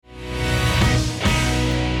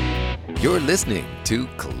You're listening to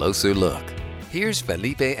Closer Look. Here's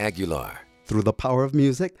Felipe Aguilar. Through the power of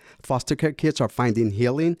music, foster care kids are finding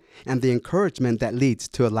healing and the encouragement that leads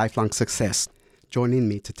to a lifelong success. Joining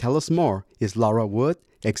me to tell us more is Laura Wood,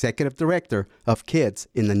 Executive Director of Kids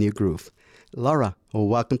in the New Groove. Laura,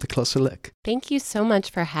 welcome to Closer Look. Thank you so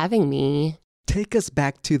much for having me. Take us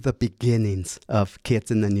back to the beginnings of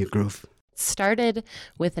Kids in the New Groove. Started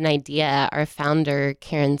with an idea. Our founder,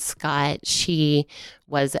 Karen Scott, she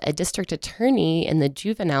was a district attorney in the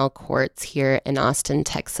juvenile courts here in Austin,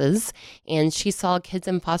 Texas, and she saw kids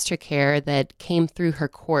in foster care that came through her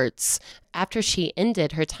courts. After she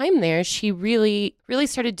ended her time there, she really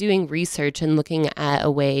started doing research and looking at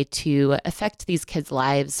a way to affect these kids'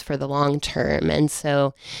 lives for the long term. And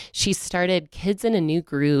so she started Kids in a New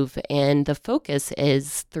Groove, and the focus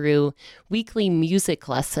is through weekly music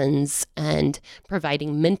lessons and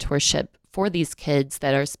providing mentorship for these kids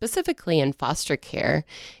that are specifically in foster care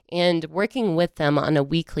and working with them on a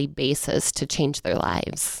weekly basis to change their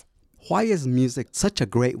lives. Why is music such a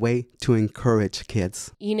great way to encourage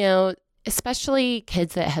kids? You know, especially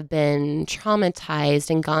kids that have been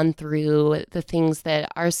traumatized and gone through the things that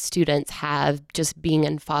our students have just being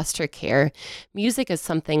in foster care. Music is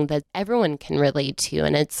something that everyone can relate to,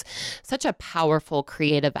 and it's such a powerful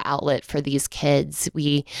creative outlet for these kids.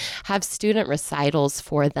 We have student recitals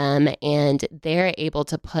for them, and they're able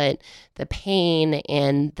to put the pain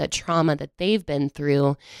and the trauma that they've been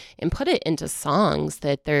through and put it into songs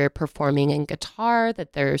that they're performing in guitar,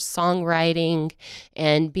 that they're songwriting,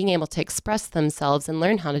 and being able to express themselves and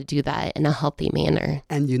learn how to do that in a healthy manner.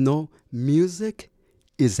 And you know, music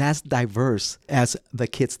is as diverse as the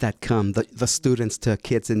kids that come, the students to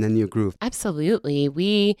Kids in the New Groove.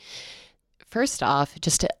 Absolutely. First off,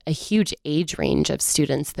 just a huge age range of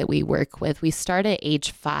students that we work with. We start at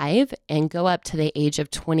age 5 and go up to the age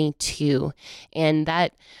of 22. And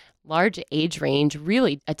that large age range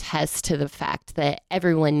really attests to the fact that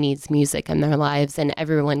everyone needs music in their lives and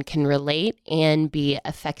everyone can relate and be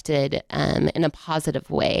affected in a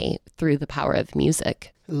positive way through the power of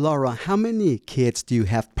music. Laura, how many kids do you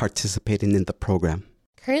have participating in the program?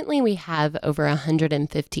 Currently, we have over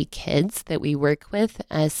 150 kids that we work with.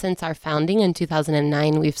 Since our founding in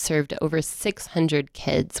 2009, we've served over 600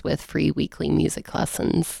 kids with free weekly music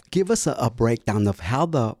lessons. Give us a breakdown of how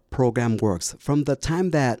the program works from the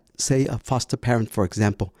time that, say, a foster parent, for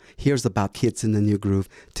example, hears about Kids in the New Groove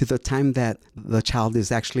to the time that the child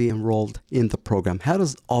is actually enrolled in the program. How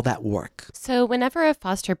does all that work? So whenever a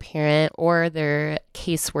foster parent or their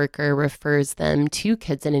caseworker refers them to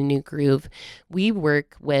Kids in a New Groove, we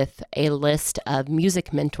work with a list of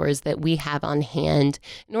music mentors that we have on hand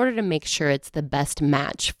in order to make sure it's the best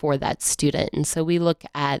match for that student. And so we look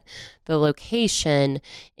at the location,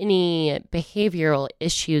 any behavioral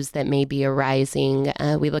issues that may be arising.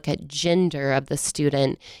 We look at gender of the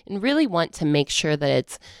student and really want to make sure that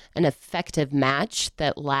it's an effective match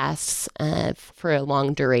that lasts for a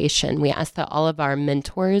long duration. We ask that all of our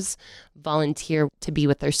mentors volunteer to be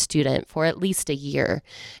with their student for at least a year.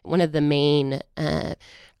 One of the main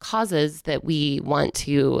causes that we want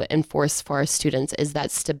to enforce for our students is that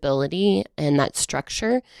stability and that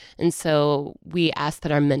structure. And so we ask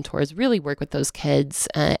that our mentors really work with those kids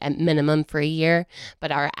at minimum for a year,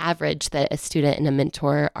 but our average that a student and a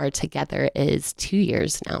mentor are together is 2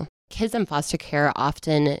 years now. Kids in foster care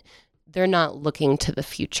often, they're not looking to the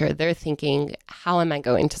future. They're thinking, how am I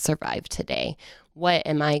going to survive today? What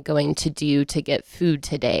am I going to do to get food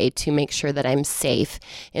today to make sure that I'm safe?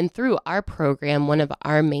 And through our program, one of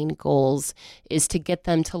our main goals is to get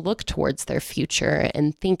them to look towards their future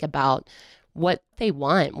and think about what they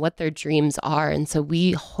want, what their dreams are. And so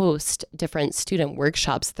we host different student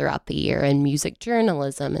workshops throughout the year in music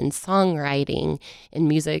journalism and songwriting and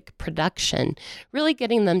music production, really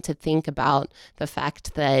getting them to think about the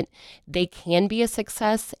fact that they can be a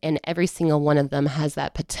success and every single one of them has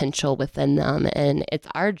that potential within them. And it's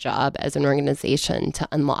our job as an organization to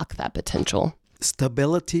unlock that potential.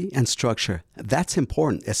 Stability and structure, that's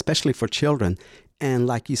important, especially for children. And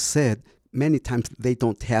like you said, many times they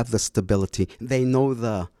don't have the stability. They know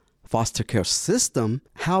the foster care system.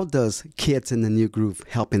 How does Kids in the New Groove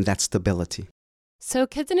help in that stability? So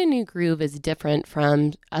Kids in a New Groove is different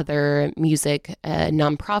from other music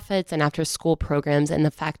nonprofits and after school programs in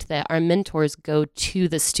the fact that our mentors go to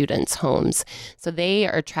the students' homes. So they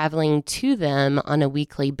are traveling to them on a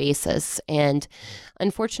weekly basis. And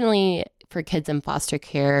unfortunately, for kids in foster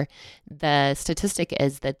care, the statistic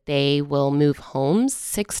is that they will move homes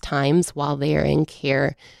 6 times while they are in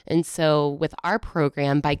care. And so with our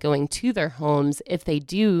program, by going to their homes, if they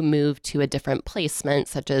do move to a different placement,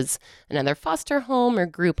 such as another foster home or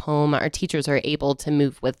group home, our teachers are able to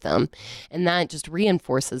move with them. And that just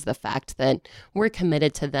reinforces the fact that we're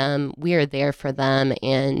committed to them, we are there for them,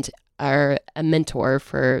 and are a mentor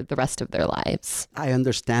for the rest of their lives. I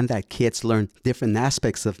understand that kids learn different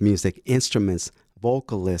aspects of music, instruments,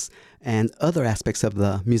 vocalists, and other aspects of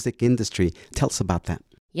the music industry. Tell us about that.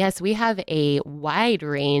 Yes, we have a wide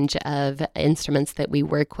range of instruments that we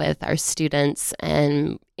work with our students,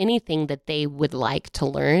 and anything that they would like to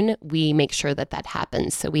learn, we make sure that that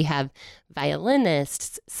happens. So we have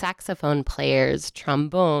violinists, saxophone players,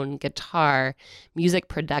 trombone, guitar, music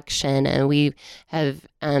production, and we have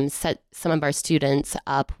set some of our students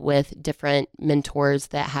up with different mentors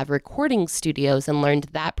that have recording studios and learned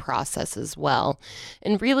that process as well.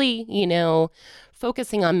 And really,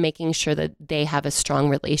 focusing on making sure that they have a strong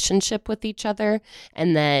relationship with each other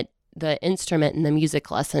and that the instrument and the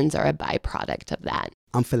music lessons are a byproduct of that.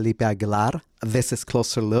 I'm Felipe Aguilar. This is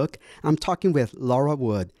Closer Look. I'm talking with Laura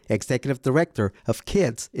Wood, Executive Director of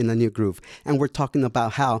Kids in a New Groove. And we're talking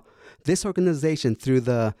about how this organization, through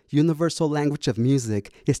the universal language of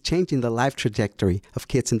music, is changing the life trajectory of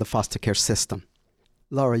kids in the foster care system.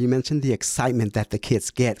 Laura, you mentioned the excitement that the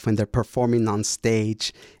kids get when they're performing on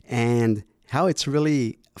stage and how it's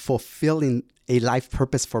really fulfilling a life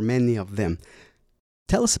purpose for many of them.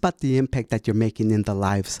 Tell us about the impact that you're making in the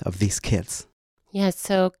lives of these kids. Yeah,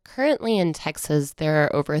 so currently in Texas, there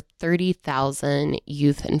are over 30,000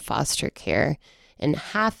 youth in foster care, and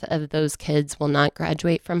half of those kids will not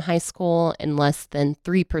graduate from high school, and less than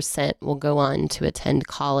 3% will go on to attend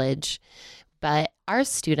college. But our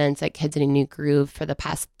students at Kids in a New Groove, for the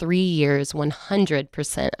past 3 years,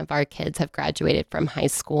 100% of our kids have graduated from high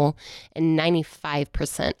school, and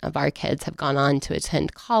 95% of our kids have gone on to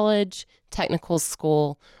attend college, technical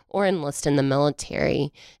school, or enlist in the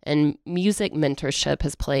military. And music mentorship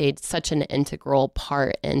has played such an integral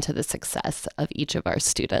part into the success of each of our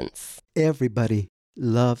students. Everybody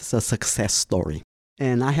loves a success story.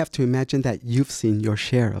 And I have to imagine that you've seen your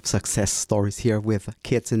share of success stories here with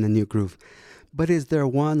Kids in a New Groove. But is there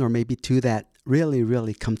one or maybe two that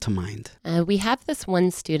really come to mind? We have this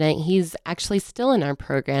one student. He's actually still in our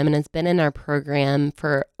program and has been in our program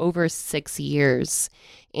for over 6 years.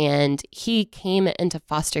 And he came into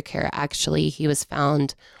foster care, actually. He was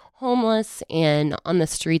found homeless and on the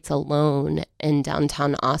streets alone in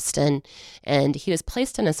downtown Austin. And he was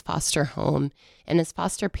placed in his foster home. And his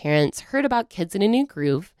foster parents heard about Kids in a New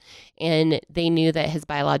Groove, and they knew that his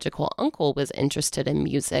biological uncle was interested in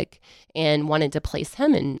music and wanted to place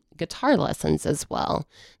him in guitar lessons as well.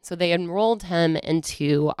 So they enrolled him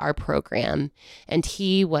into our program, and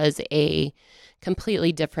he was a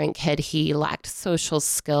completely different kid. He lacked social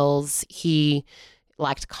skills. He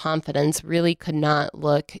lacked confidence, really could not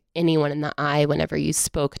look anyone in the eye whenever you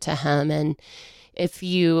spoke to him. And if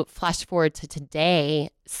you flash forward to today,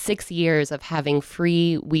 6 years of having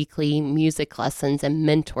free weekly music lessons and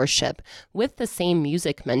mentorship with the same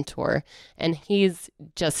music mentor, and he's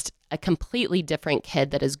just a completely different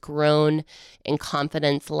kid that has grown in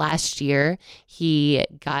confidence. Last year, he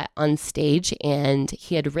got on stage and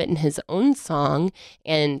he had written his own song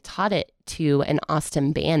and taught it to an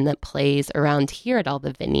Austin band that plays around here at all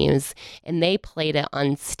the venues, and they played it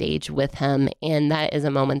on stage with him. And that is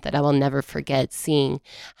a moment that I will never forget, seeing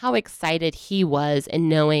how excited he was and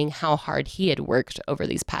knowing how hard he had worked over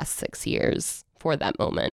these past 6 years for that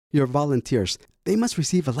moment. Your volunteers, they must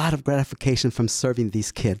receive a lot of gratification from serving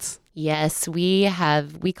these kids. Yes, we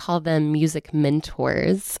call them music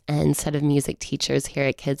mentors instead of music teachers here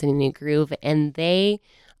at Kids in a New Groove, and they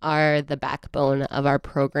are the backbone of our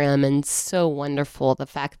program, and so wonderful the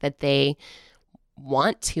fact that they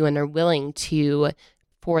want to and are willing to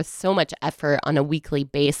pour so much effort on a weekly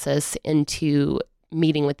basis into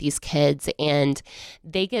meeting with these kids, and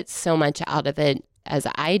they get so much out of it, as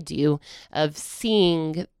I do, of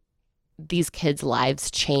seeing these kids' lives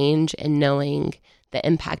change and knowing the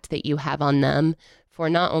impact that you have on them for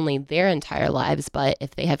not only their entire lives, but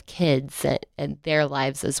if they have kids and their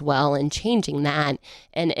lives as well, and changing that.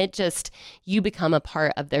 And it just, you become a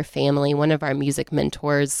part of their family. One of our music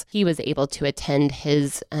mentors, he was able to attend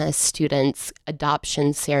his student's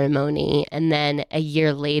adoption ceremony. And then a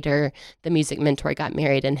year later, the music mentor got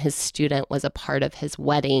married and his student was a part of his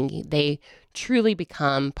wedding. They truly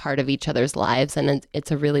become part of each other's lives, and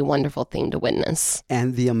it's a really wonderful thing to witness.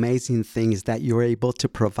 And the amazing thing is that you're able to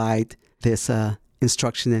provide this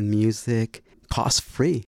instruction in music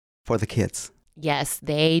cost-free for the kids. Yes,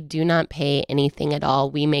 they do not pay anything at all.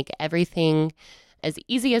 We make everything as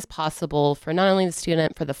easy as possible for not only the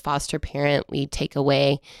student, for the foster parent. We take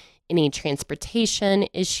away any transportation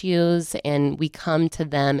issues, and we come to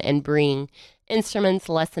them and bring instruments,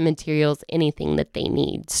 lesson materials, anything that they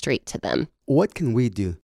need straight to them. What can we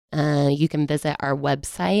do? You can visit our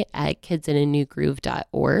website at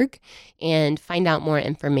kidsinanewgroove.org and find out more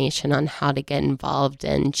information on how to get involved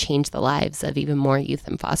and change the lives of even more youth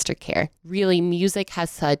in foster care. Really, music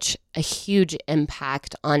has such a huge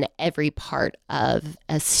impact on every part of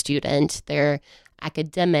a student, their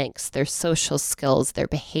academics, their social skills, their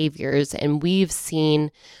behaviors. And we've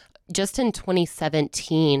seen just in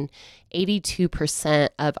 2017, 82%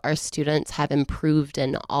 of our students have improved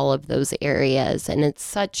in all of those areas. And it's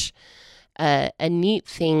such a neat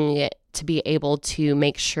thing to be able to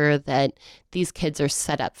make sure that these kids are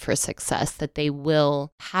set up for success, that they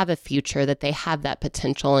will have a future, that they have that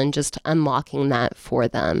potential, and just unlocking that for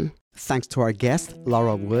them. Thanks to our guest,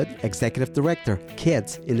 Laura Wood, Executive Director,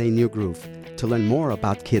 Kids in a New Groove. To learn more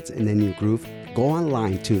about Kids in a New Groove, go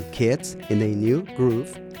online to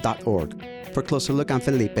kidsinanewgroove.org. For Closer Look, I'm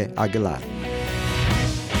Felipe Aguilar.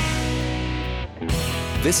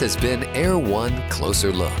 This has been Air One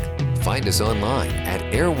Closer Look. Find us online at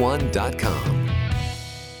air1.com.